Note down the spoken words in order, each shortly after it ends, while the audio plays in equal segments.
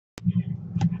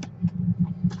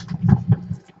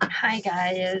Hi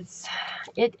guys,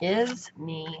 it is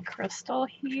me, Crystal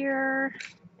here,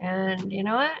 and you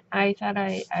know what? I thought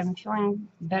I'm feeling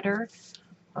better,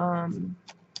 um,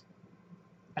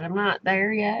 but I'm not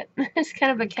there yet. It's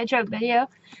kind of a catch-up video.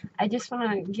 I just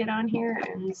want to get on here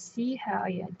and see how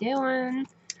you doing.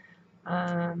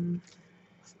 I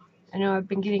know I've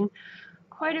been getting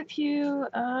quite a few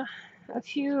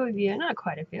of you, not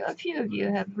quite a few of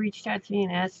you have reached out to me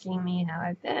and asking me how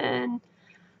I've been.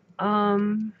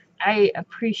 I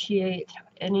appreciate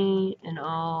any and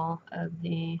all of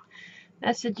the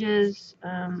messages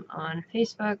on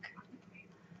Facebook,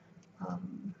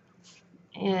 um,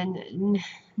 and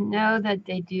know that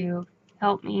they do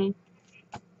help me,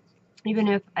 even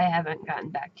if I haven't gotten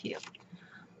back to you.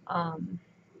 Um,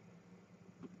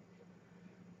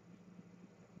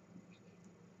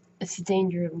 it's the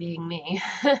danger of being me.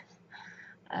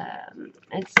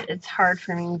 It's hard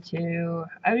for me to.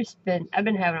 I've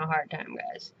been having a hard time,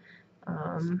 guys.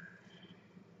 Um,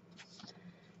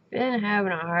 been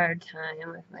having a hard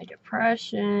time with my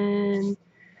depression,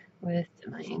 with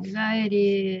my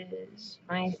anxieties.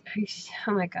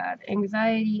 Oh my god,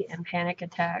 anxiety and panic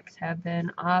attacks have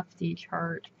been off the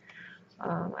chart.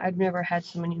 I've never had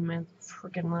so many in my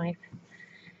freaking life,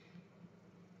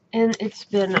 and it's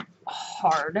been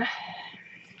hard,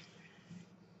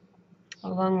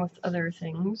 along with other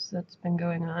things that's been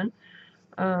going on.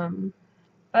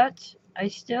 But I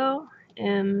still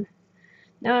am.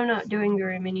 Now I'm not doing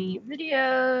very many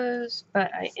videos, but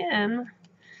I am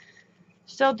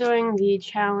still doing the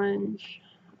challenge,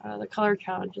 the color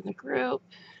challenge in the group.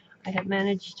 I have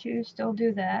managed to still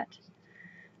do that.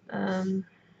 Um,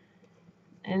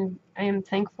 and I am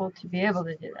thankful to be able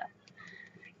to do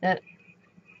that.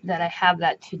 That I have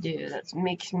that to do. That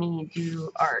makes me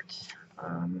do art.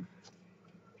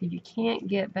 You can't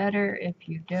get better if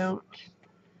you don't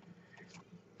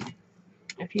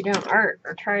art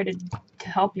or try to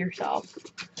help yourself.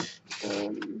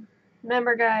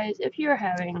 Remember, guys, if you're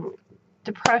having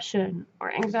depression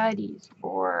or anxieties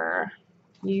or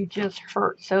you just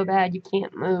hurt so bad you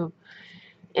can't move,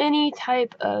 any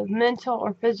type of mental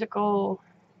or physical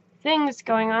things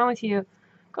going on with you,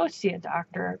 go see a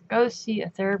doctor, go see a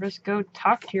therapist, go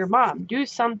talk to your mom, do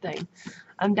something.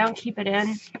 Don't keep it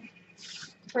in.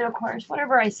 And of course,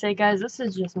 whatever I say, guys, this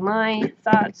is just my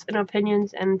thoughts and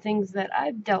opinions and things that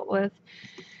I've dealt with.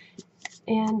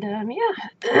 And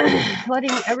yeah,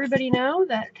 letting everybody know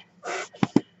that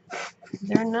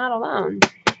they're not alone.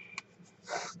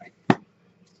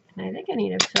 And I think I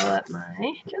need to fill up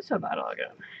my Gesso bottle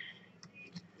again.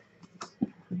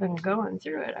 I've been going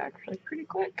through it actually pretty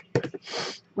quick,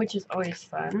 which is always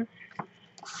fun.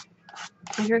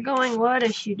 If you're going, what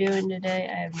is she doing today?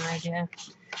 I have no idea.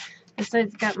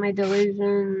 Besides, got my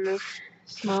Delusion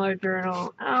smaller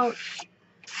journal out.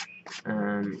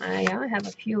 I only have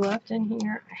a few left in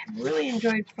here. I have really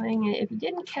enjoyed playing it. If you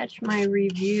didn't catch my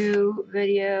review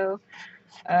video,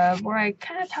 where I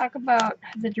kind of talk about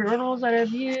the journals that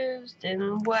I've used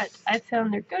and what I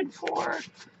found they're good for,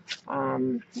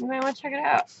 you might want to check it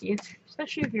out.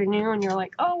 Especially if you're new and you're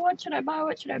like, oh, what should I buy?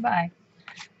 What should I buy?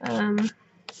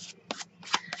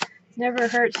 Never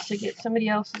hurts to get somebody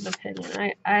else's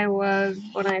opinion. I love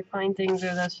when I find things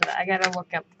or this or that. I gotta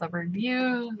look up the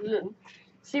reviews and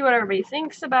see what everybody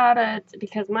thinks about it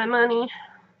because my money,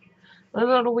 the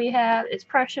little we have, is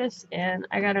precious and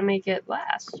I gotta make it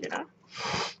last, you know?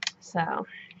 So,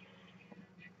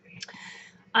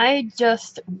 I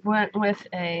just went with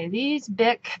these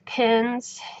Bic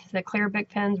pens, the clear Bic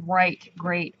pens, write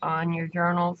great on your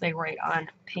journals. They write on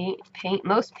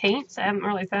most paints. I haven't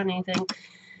really found anything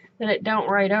that it don't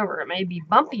write over. It may be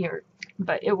bumpier,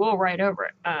 but it will write over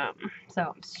it. So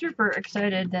I'm super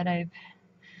excited that I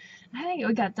think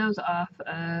we got those off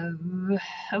of,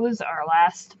 it was our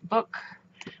last book.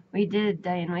 We did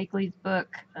Diane Wakely's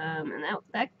book, and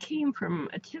that came from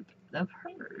a tip of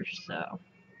hers, so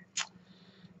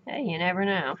hey, you never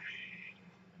know.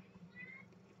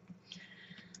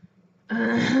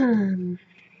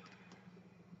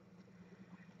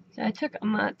 So I took a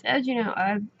month. As you know,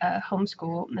 I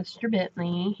homeschool Mr.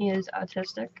 Bentley. He is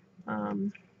autistic,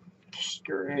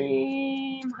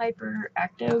 extreme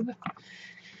hyperactive,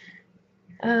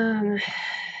 and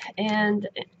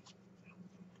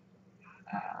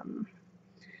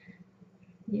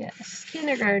yes,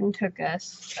 kindergarten took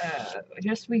us.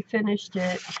 We finished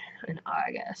it in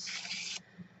August.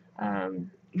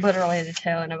 Literally the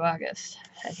tail end of August,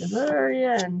 at the very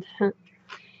end.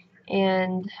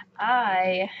 And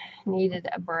I needed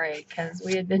a break because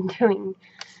we had been doing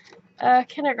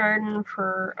kindergarten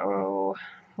for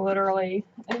literally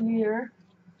a year.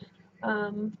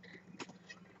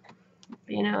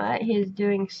 You know what? He's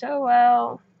doing so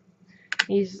well.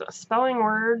 He's spelling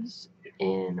words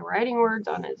and writing words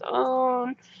on his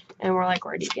own. And we're like,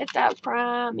 where'd you get that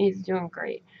from? He's doing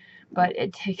great. But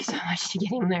it takes so much to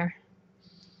get him there.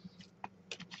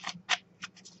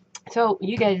 So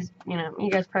you guys, you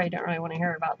guys probably don't really want to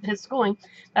hear about his schooling.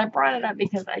 But I brought it up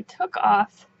because I took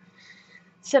off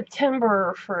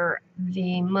September for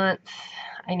the month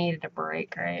I needed a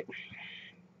break, right?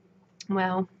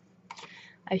 Well,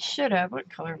 I should have. What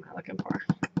color am I looking for?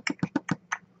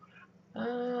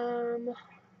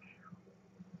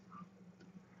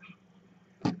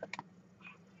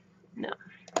 No.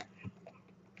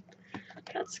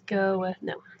 Let's go with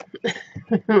no.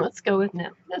 Let's go with no.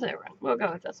 That's it, right? We'll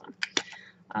go with this one.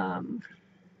 And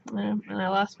I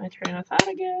lost my train of thought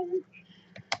again.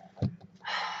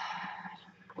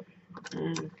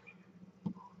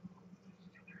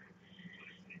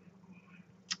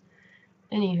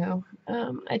 Anywho,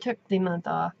 I took the month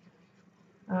off.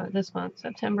 This month,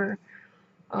 September.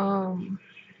 I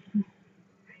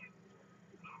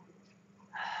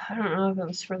don't know if it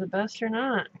was for the best or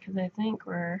not, because I think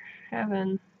we're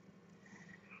having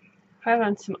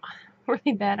some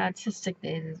really bad autistic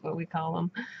days, is what we call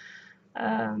them.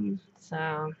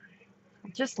 So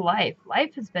just life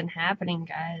has been happening,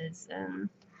 guys, and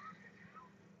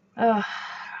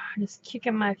just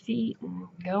kicking my feet and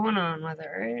going on with it,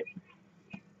 right?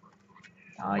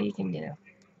 That's all you can do.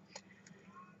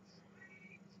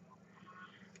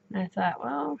 And I thought,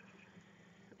 well,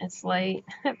 it's late,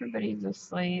 everybody's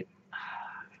asleep.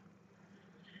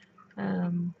 I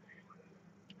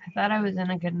thought I was in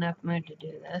a good enough mood to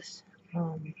do this.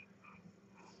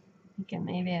 Thinking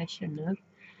maybe I shouldn't have.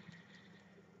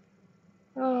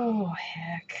 Oh,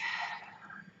 heck.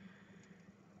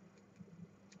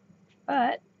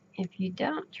 But if you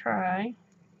don't try,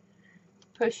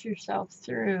 push yourself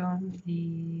through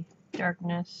the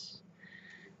darkness,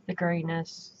 the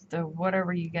grayness, the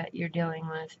whatever you're dealing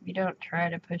with, if you don't try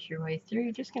to push your way through,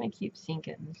 you're just going to keep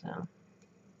sinking. So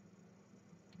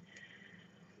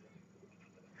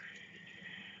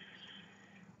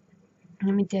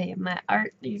let me tell you, my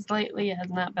art these lately has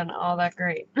not been all that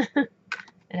great. It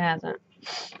hasn't.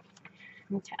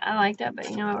 Okay, I like that, but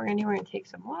you know what we're going to do? We're going to take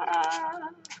some water.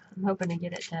 I'm hoping to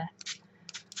get it to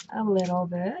a little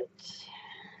bit.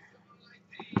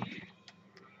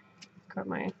 Got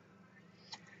my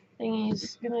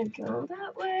thingy's going to go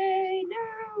that way.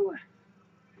 No!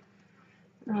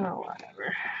 Oh,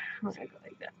 whatever. I'm going to go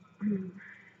like that.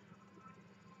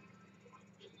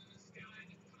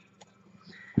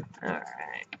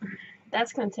 Alright.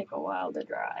 That's going to take a while to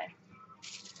dry.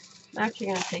 I'm actually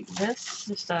going to take this,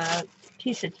 just a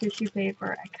piece of tissue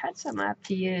paper. I cut some up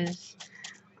to use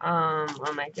on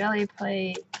my jelly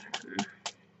plate.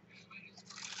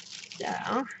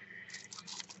 So,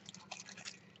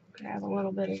 grab a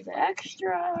little bit of the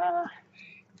extra.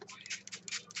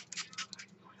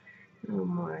 A little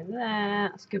more of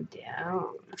that. Scoop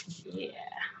down. Yeah.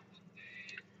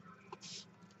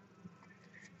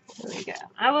 There we go.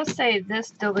 I will say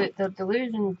this, the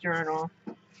Delusion Journal,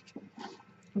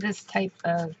 this type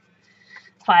of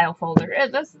file folder,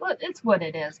 it's what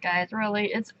it is, guys.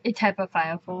 Really, it's a type of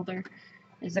file folder.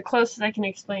 Is the closest I can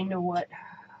explain to what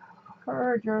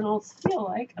her journals feel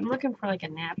like. I'm looking for like a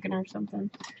napkin or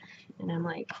something, and I'm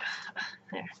like,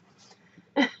 there.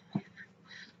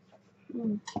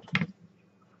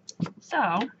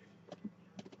 So,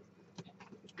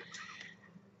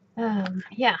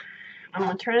 yeah, I'm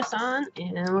gonna turn this on,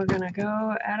 and we're gonna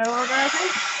go at it a little bit, I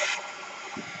think.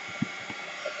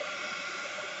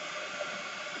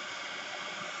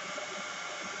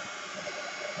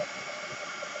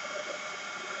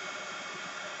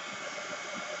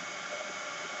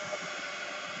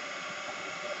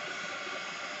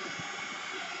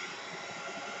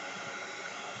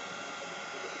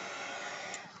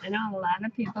 I know a lot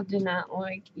of people do not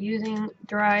like using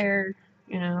dryer,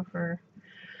 for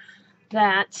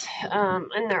that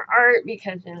in their art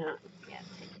because, yeah,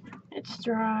 it's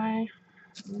dry.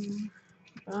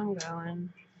 I'm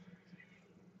going.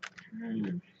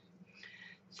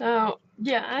 So,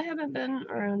 yeah, I haven't been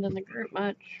around in the group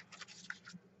much.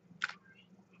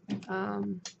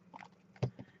 I've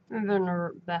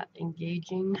been that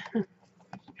engaging.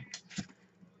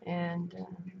 And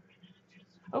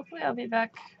hopefully I'll be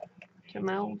back to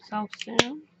my old self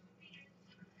soon.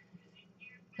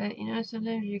 But,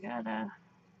 sometimes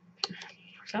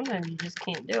sometimes you just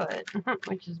can't do it,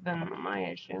 which has been my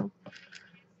issue.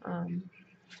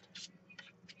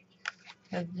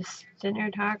 Cause just sitting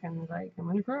there talking, like, I'm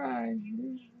gonna cry.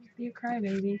 Be a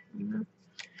crybaby,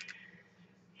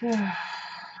 I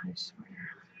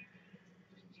swear.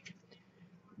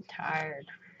 I'm tired.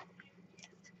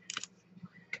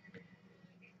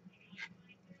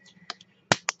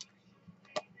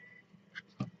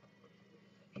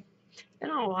 Been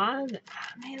a lot of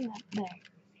man, that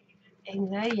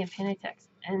anxiety and panic attacks,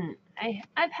 and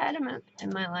I've had them in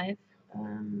my life.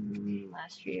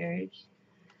 Last few years.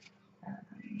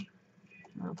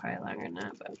 Well, probably longer than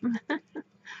that, but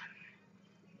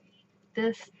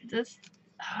this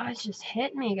it's just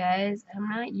hit me, guys. I'm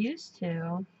not used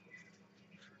to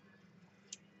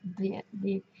the.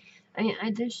 I mean,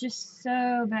 there's just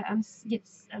so bad.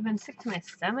 I've been sick to my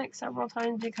stomach several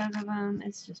times because of them.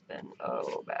 It's just been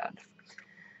bad.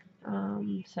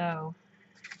 So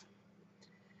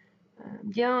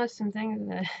dealing with some things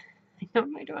that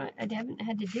I haven't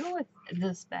had to deal with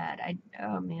this bad.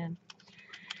 Oh man.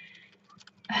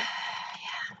 Yeah.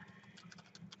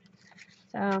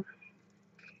 So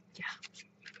yeah.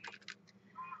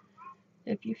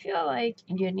 If you feel like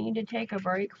you need to take a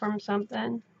break from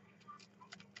something,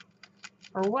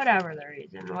 for whatever the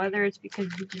reason, whether it's because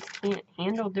you just can't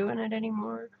handle doing it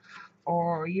anymore,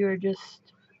 or you're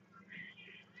just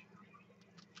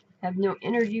have no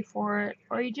energy for it,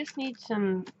 or you just need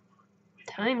some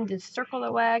time to circle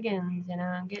the wagons,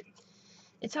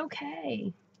 it's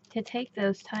okay to take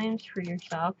those times for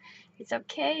yourself. It's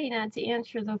okay not to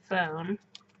answer the phone,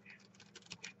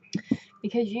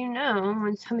 because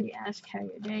when somebody asks how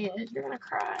your day is, you're gonna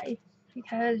cry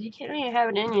because you can't even have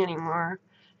it in you anymore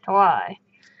to lie.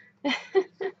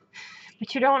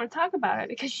 But you don't want to talk about it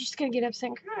because you're just gonna get upset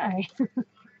and cry.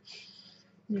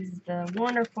 This is the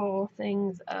wonderful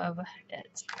things of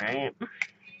it, right?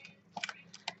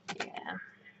 Yeah,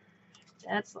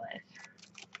 that's life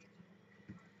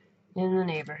in the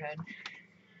neighborhood.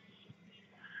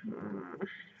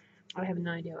 I have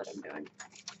no idea what I'm doing.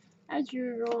 As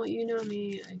usual, you know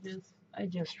me. I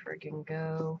just freaking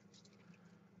go.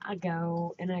 I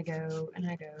go and I go and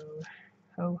I go.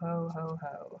 Ho ho ho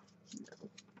ho. No.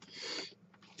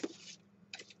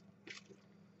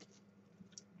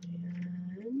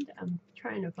 And I'm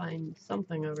trying to find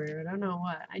something over here. I don't know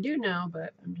what. I do know,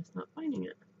 but I'm just not finding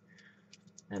it.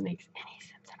 That makes any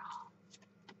sense at all.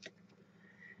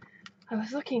 I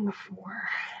was looking for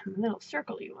a little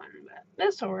circly one, but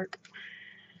this will work.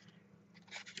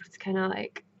 It's kind of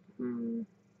like,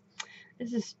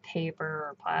 this is paper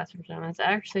or plastic or something. It's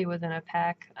actually within a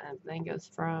pack. I think it was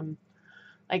from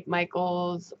like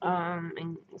Michael's.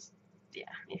 And yeah,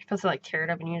 you're supposed to like tear it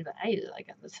up and use it. I use it like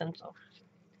as a stencil.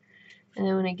 And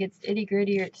then when it gets itty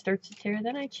gritty or it starts to tear,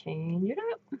 then I change it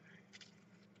up.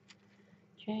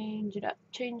 Change it up.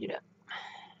 Change it up.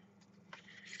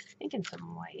 Thinking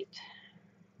some white.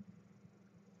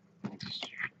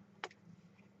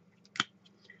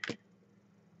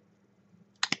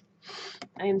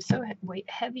 I am so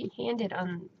heavy-handed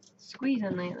on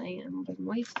squeezing lately. I've been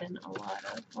wasting a lot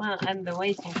of. Well, I haven't been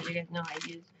wasting because you guys know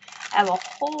I have a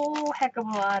whole heck of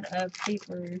a lot of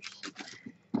papers,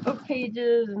 book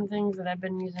pages, and things that I've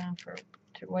been using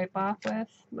to wipe off with.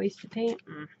 Wasted paint.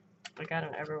 I got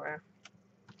it everywhere.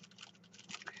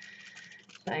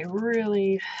 So I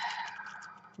really,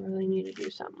 really need to do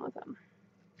something with them.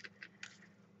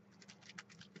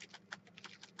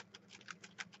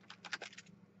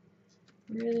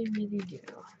 Really, really do.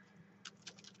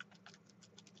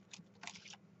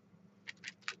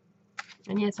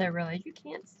 And yes, I realize you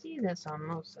can't see this on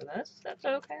most of this. That's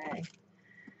okay.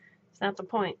 It's not the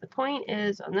point. The point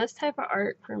is, on this type of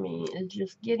art for me, is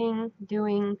just getting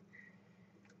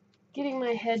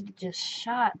my head to just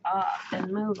shut up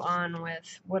and move on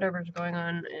with whatever's going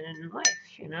on in life,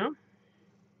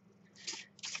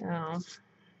 So,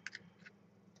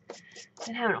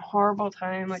 been having a horrible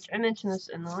time, which I mentioned this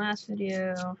in the last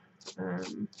video.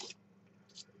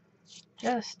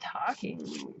 Just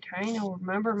talking, trying to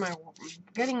remember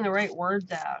getting the right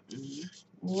words out, and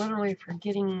literally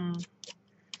forgetting.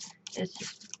 It's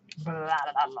just blah blah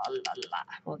blah blah blah.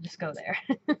 We'll just go there.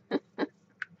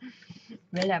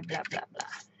 Blah blah blah blah.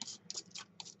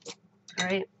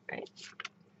 Right.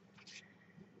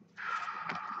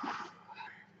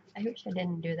 I wish I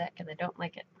didn't do that because I don't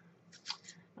like it.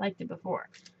 I liked it before.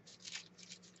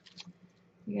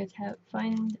 You guys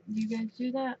you guys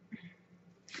do that?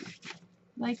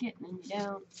 Like it and then you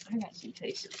don't. I got some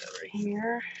faces over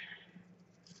here.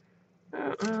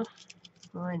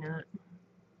 Why not?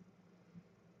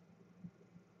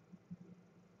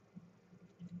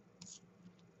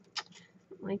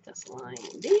 Like this line.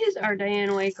 These are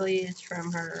Diane Wakely's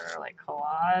from her like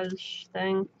collage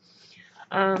thing.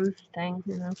 I'm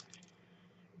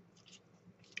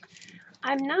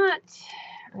not,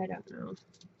 I don't know.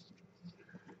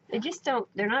 They just don't,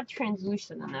 they're not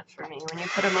translucent enough for me. When you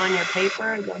put them on your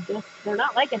paper, they're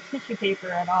not like a tissue paper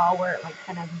at all where it like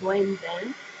kind of blends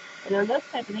in. And on those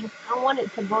type of things, I want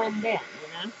it to blend in, you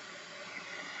know?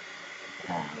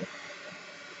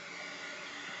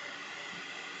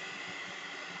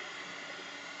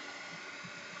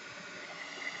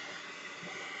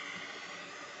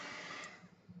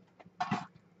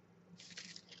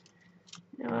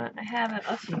 You know what? I have it.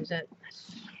 Let's use it.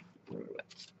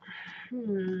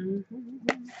 I'm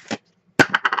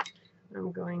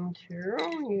going to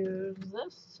use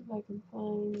this if I can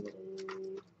find a.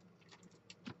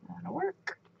 That'll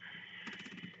work.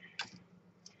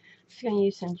 Just gonna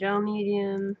use some gel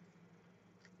medium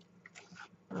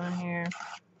on here.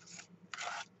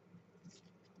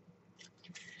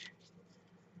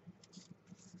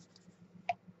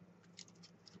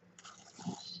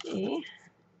 Let's see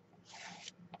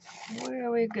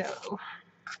where we go.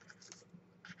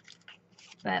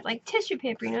 But like tissue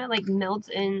paper, you know, it like melts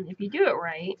in if you do it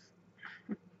right.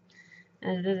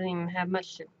 And it doesn't even have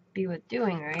much to do with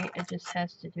doing right. It just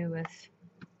has to do with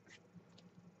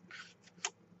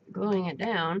gluing it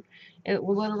down. It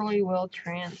literally will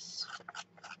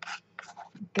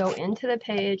go into the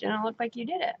page and it'll look like you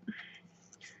did it.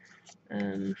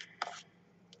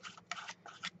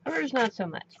 Hers not so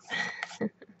much.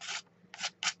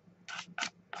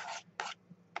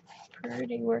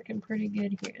 Working pretty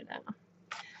good here though.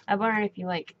 I've learned if you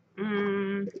like,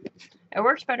 it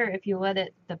works better if you let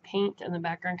the paint in the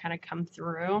background kind of come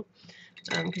through,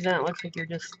 because then it looks like you're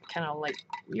just kind of like,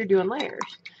 you're doing layers.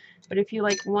 But if you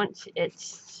like if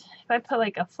I put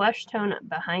like a flesh tone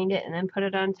behind it and then put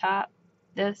it on top,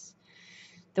 the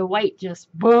white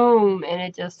just boom, and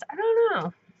it just, I don't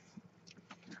know.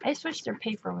 I just wish their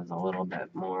paper was a little bit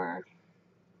more,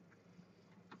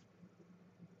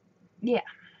 yeah,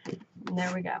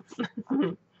 there we go.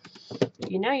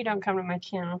 You know you don't come to my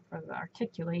channel for the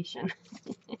articulation.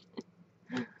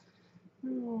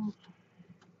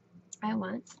 I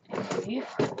want I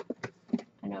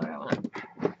know what I want.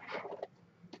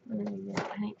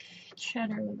 I think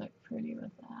cheddar would look pretty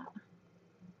with that.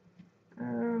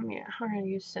 Yeah, we're gonna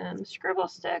use some scribble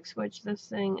sticks, which this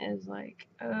thing is like,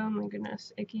 oh my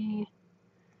goodness, icky.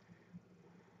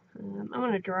 I'm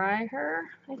gonna dry her,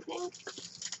 I think.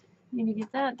 Need to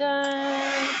get that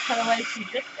done. Otherwise, she's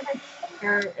just gonna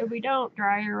tear. If we don't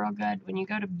dry her real good, when you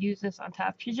go to use this on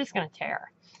top, she's just gonna tear.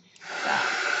 So.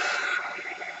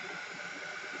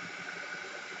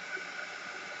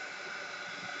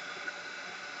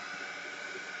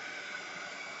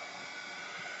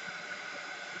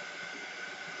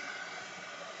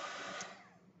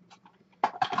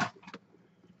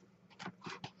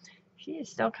 She is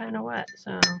still kind of wet,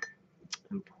 so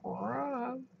I'm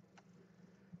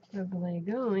probably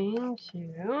going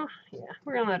to, yeah,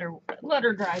 we're gonna let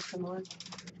her dry some more.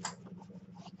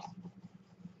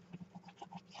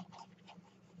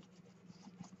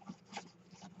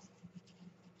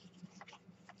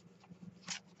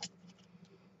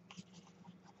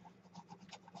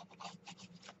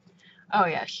 Oh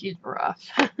yeah, she's rough.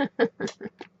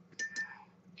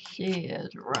 She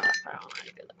is rough. I don't want to do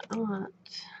that. I want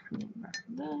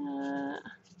that.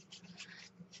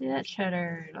 See that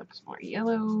cheddar looks more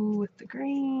yellow with the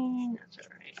green. That's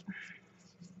alright.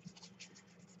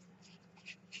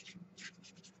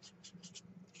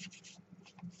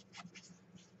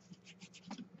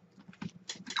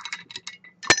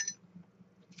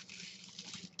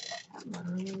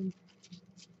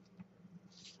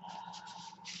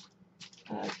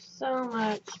 So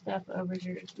much stuff over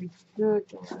here. It's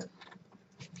ridiculous.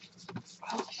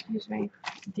 Oh, excuse me.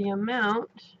 The amount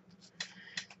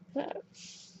that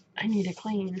I need to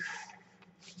clean.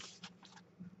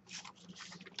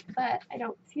 But I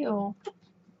don't feel,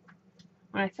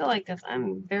 when I feel like this,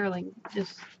 I'm barely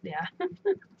just, yeah.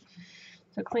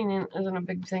 So cleaning isn't a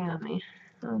big thing on me.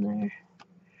 On there.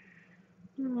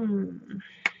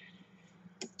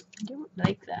 I don't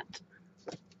like that.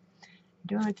 I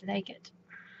don't like it.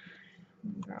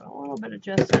 Throw a little bit of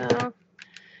gesso.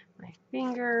 My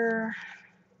finger.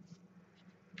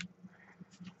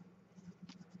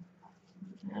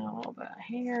 And a little bit of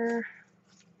hair.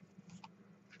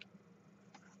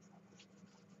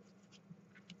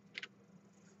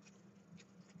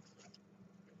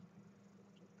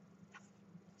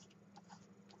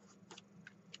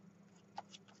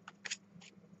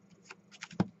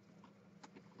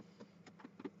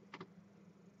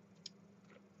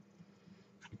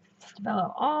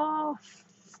 Bellow off.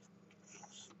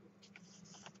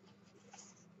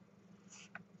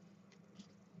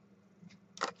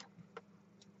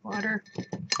 Water.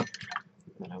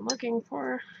 What I'm looking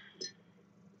for.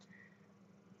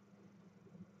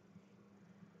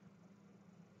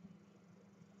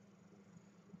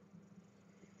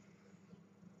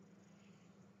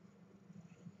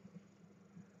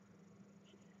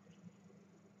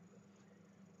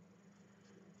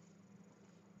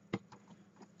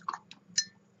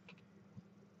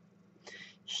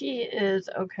 she is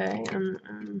okay,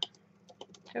 and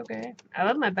it's okay. I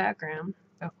love my background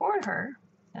before her,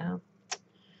 so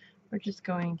we're just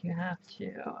going to have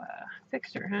to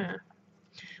fix her, huh?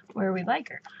 Where we like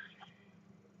her.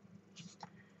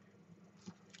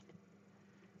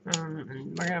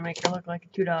 And we're gonna make her look like a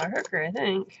 $2 hooker, I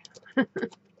think. Down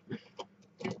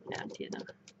to the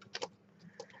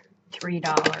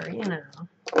 $3, you know.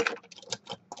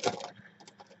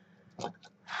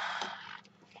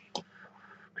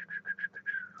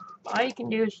 All you can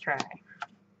do is try.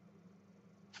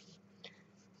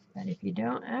 But if you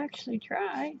don't actually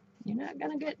try, you're not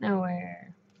gonna get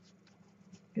nowhere.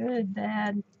 Good,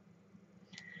 bad.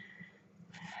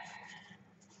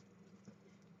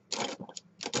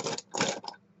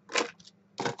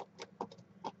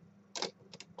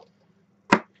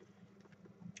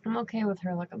 I'm okay with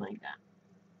her looking like that.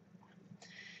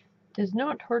 Does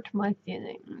not hurt my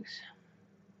feelings.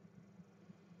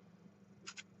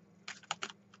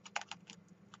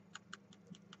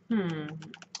 And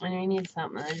I need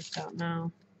something, I just don't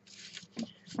know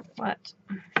what.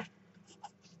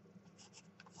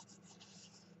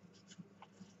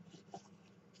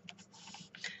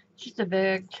 Just a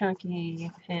big chunky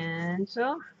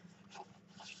pencil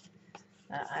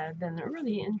that I've been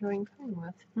really enjoying playing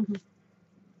with.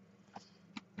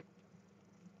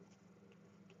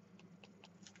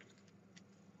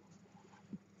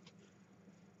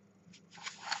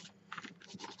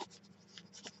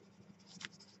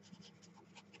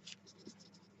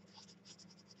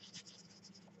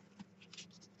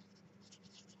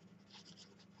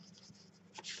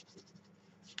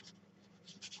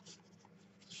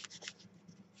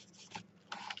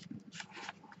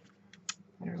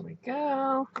 There we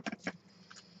go.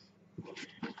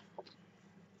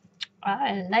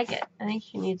 I like it. I think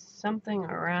she needs something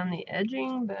around the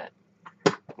edging, but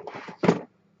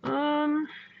I'm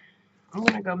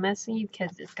gonna go messy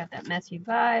because it's got that messy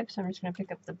vibe. So I'm just gonna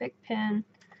pick up the big pen.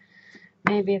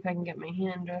 Maybe if I can get my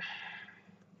hand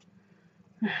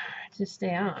to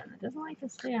stay on. It doesn't like to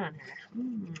stay on here.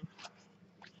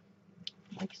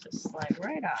 It likes to slide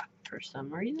right off for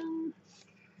some reason.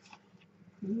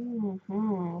 And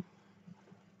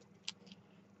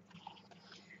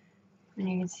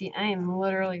you can see I am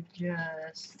literally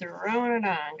just throwing it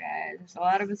on, guys. There's a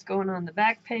lot of it's going on the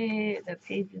back page, the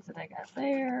pages that I got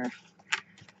there.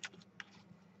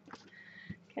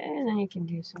 Okay, and then you can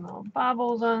do some little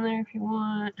bobbles on there if you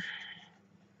want.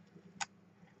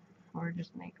 Or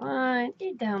just make one.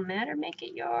 It don't matter, make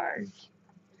it yours.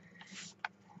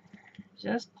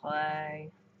 Just play.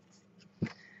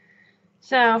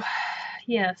 So,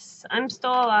 yes, I'm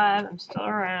still alive, I'm still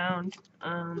around.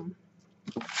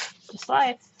 Just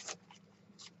life.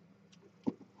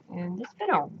 And it's been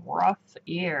a rough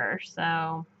year,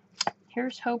 so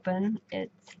here's hoping.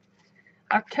 It's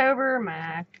October,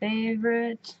 my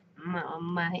favorite,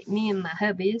 me and my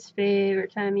hubby's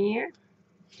favorite time of year.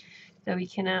 So we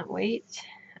cannot wait.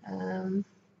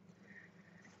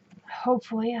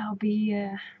 Hopefully I'll be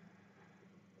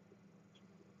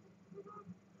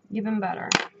even better.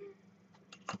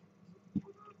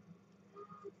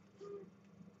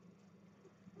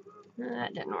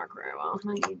 That didn't work very well.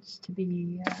 It needs to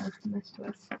be messed with.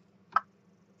 Let's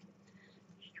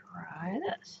try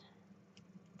this.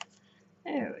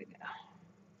 There we go.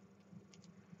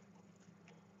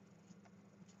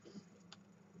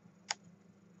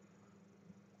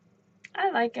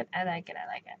 I like it. I like it. I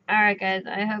like it. Alright, guys.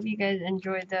 I hope you guys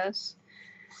enjoyed this.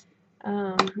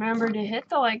 Remember to hit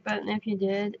the like button if you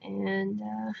did. And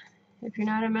if you're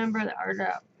not a member of the Art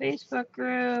Out Facebook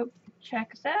group,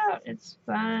 check us out. It's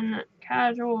fun,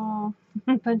 casual,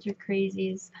 bunch of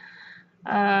crazies.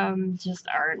 Just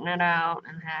arting it out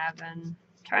and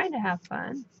trying to have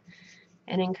fun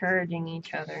and encouraging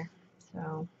each other.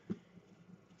 So if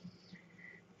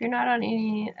you're not on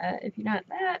if you're not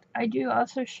that, I do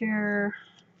also share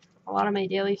a lot of my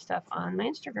daily stuff on my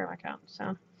Instagram account.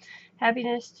 So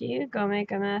happiness to you. Go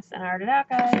make a mess and art it out,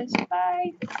 guys.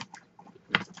 Bye.